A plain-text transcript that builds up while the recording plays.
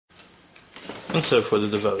And so for the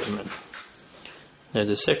development. They're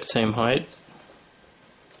the exact same height.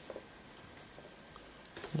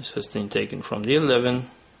 This has been taken from the 11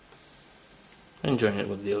 and join it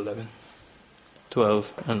with the 11,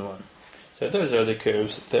 12 and 1. So those are the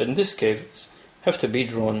curves that in this case have to be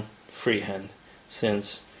drawn freehand,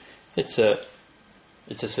 since it's a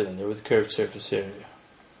cylinder with a curved surface area.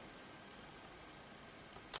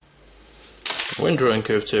 When drawing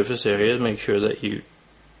curved surface areas, make sure that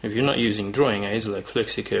if you're not using drawing aids like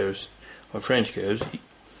flexi curves or French curves,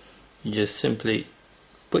 you just simply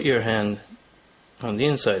put your hand on the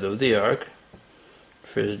inside of the arc.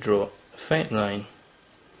 First draw a faint line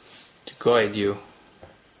to guide you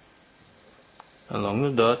along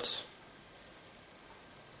the dots.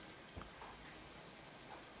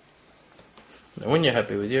 Now when you're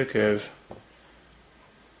happy with your curve,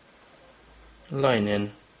 line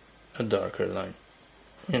in a darker line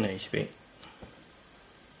in HB.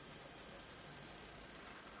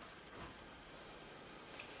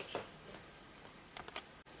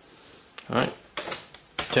 Alright,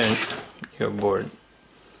 turn your board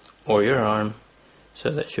or your arm so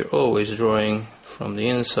that you're always drawing from the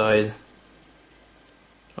inside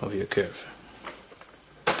of your curve.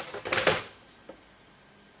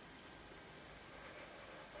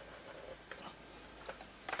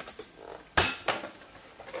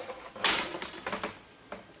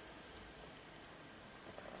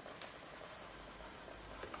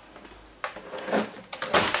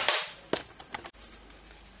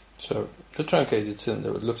 So the truncated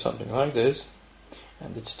cylinder would look something like this,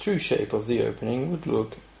 and its true shape of the opening would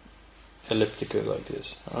look elliptical like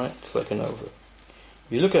this. Alright, it's like an oval.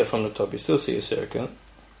 If you look at it from the top, you still see a circle,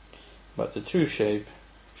 but the true shape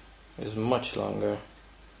is much longer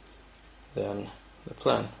than the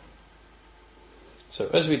plan. So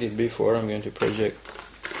as we did before, I'm going to project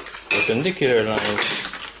perpendicular lines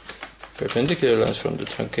from the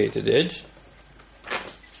truncated edge.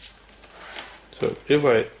 So if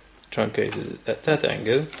I truncated it at that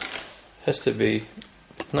angle, it has to be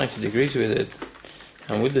 90 degrees with it,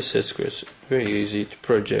 and with the set square it's very easy to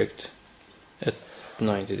project at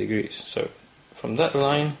 90 degrees. So from that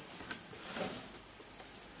line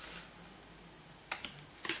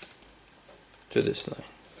to this line,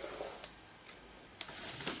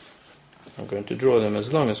 I'm going to draw them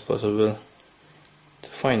as long as possible to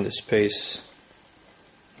find the space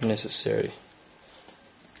necessary.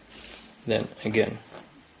 Then again,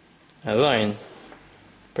 a line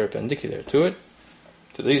perpendicular to it,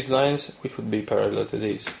 to these lines, which would be parallel to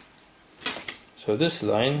these. So this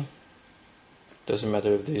line, doesn't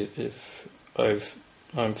matter if I've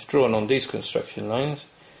drawn on these construction lines,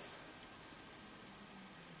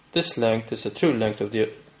 this length is the true length of the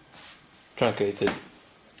truncated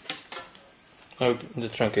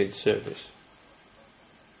surface.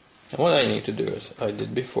 And what I need to do, as I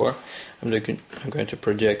did before, I'm going to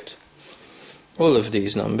project all of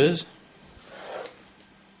these numbers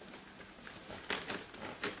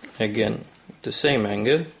again the same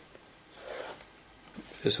angle.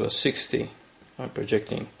 If this was 60, I'm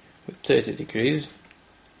projecting with 30 degrees.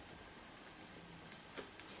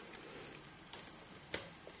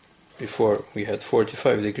 Before we had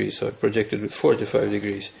 45 degrees, so I projected with 45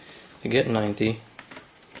 degrees to get 90.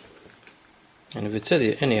 And if it's at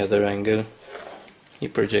any other angle, you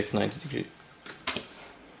project 90 degrees.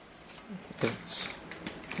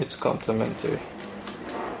 It's complementary.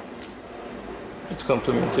 It's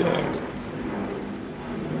complementary angle.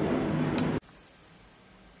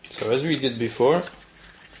 So as we did before,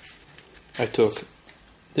 I took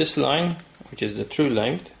this line, which is the true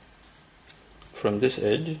length, from this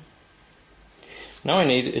edge. Now I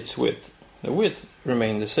need its width. The width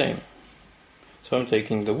remained the same. So I'm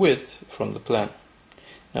taking the width from the plan.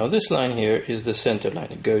 Now this line here is the center line.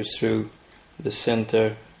 It goes through the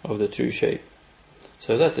center of the true shape.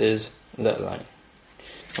 So that is that line.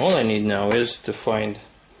 All I need now is to find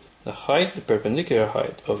the height, the perpendicular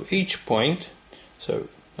height of each point. So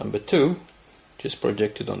number 2, just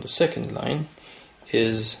projected on the second line,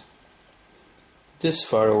 is this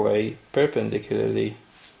far away perpendicularly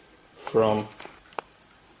from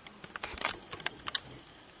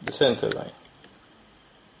the center line.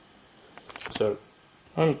 So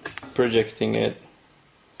I'm projecting it,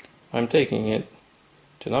 I'm taking it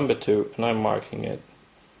to number 2 and I'm marking it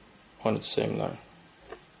on the same line.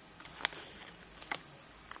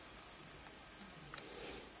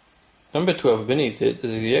 Number 12 beneath it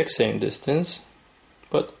is the exact same distance,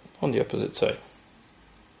 but on the opposite side.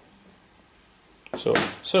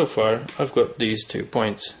 So far I've got these 2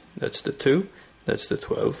 points. That's the 2, that's the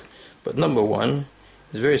 12. But number 1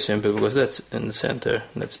 is very simple because that's in the center,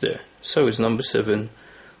 that's there. So is number 7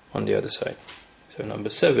 on the other side. So number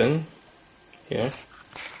 7 here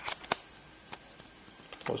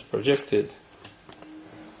was projected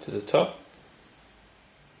to the top,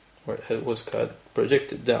 where the head was cut,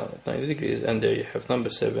 projected down at 90 degrees, and there you have number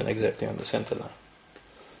 7 exactly on the center line.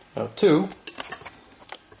 Now 2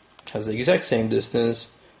 has the exact same distance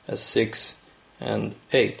as 6 and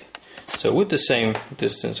 8. So with the same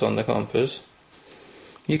distance on the compass,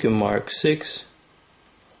 you can mark 6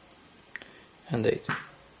 and 8.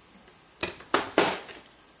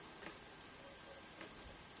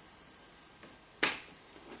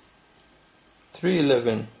 Three,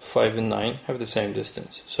 11, 5 and 9 have the same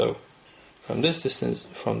distance. So from this distance,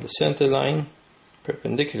 from the center line,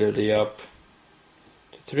 perpendicularly up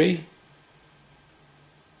to 3,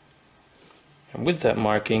 and with that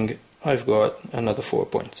marking I've got another 4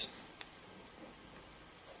 points.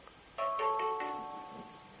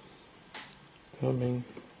 Coming.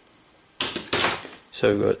 So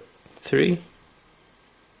I've got 3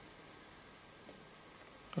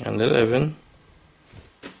 and 11,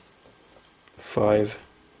 5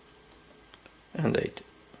 and 8.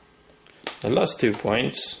 The last 2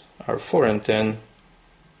 points are 4 and 10,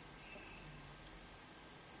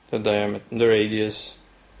 the diameter, the radius,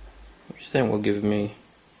 which then will give me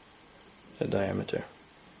the diameter.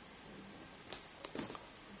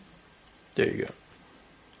 There you go.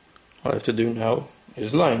 All I have to do now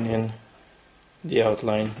is line in the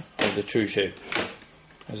outline of the true shape,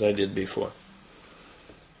 as I did before.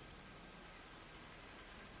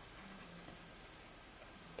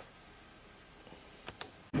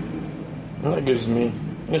 And that gives me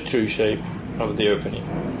a true shape of the opening.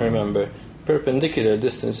 Remember, perpendicular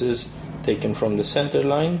distances taken from the center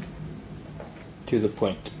line to the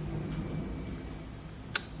point.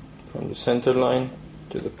 From the center line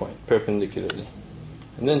to the point, perpendicularly.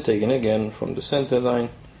 And then taken again from the center line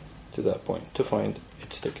to that point to find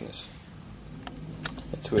its thickness,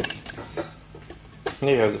 its width. And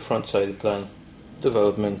here you have the front-sided plan,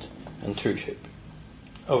 development and true shape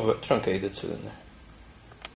of a truncated cylinder.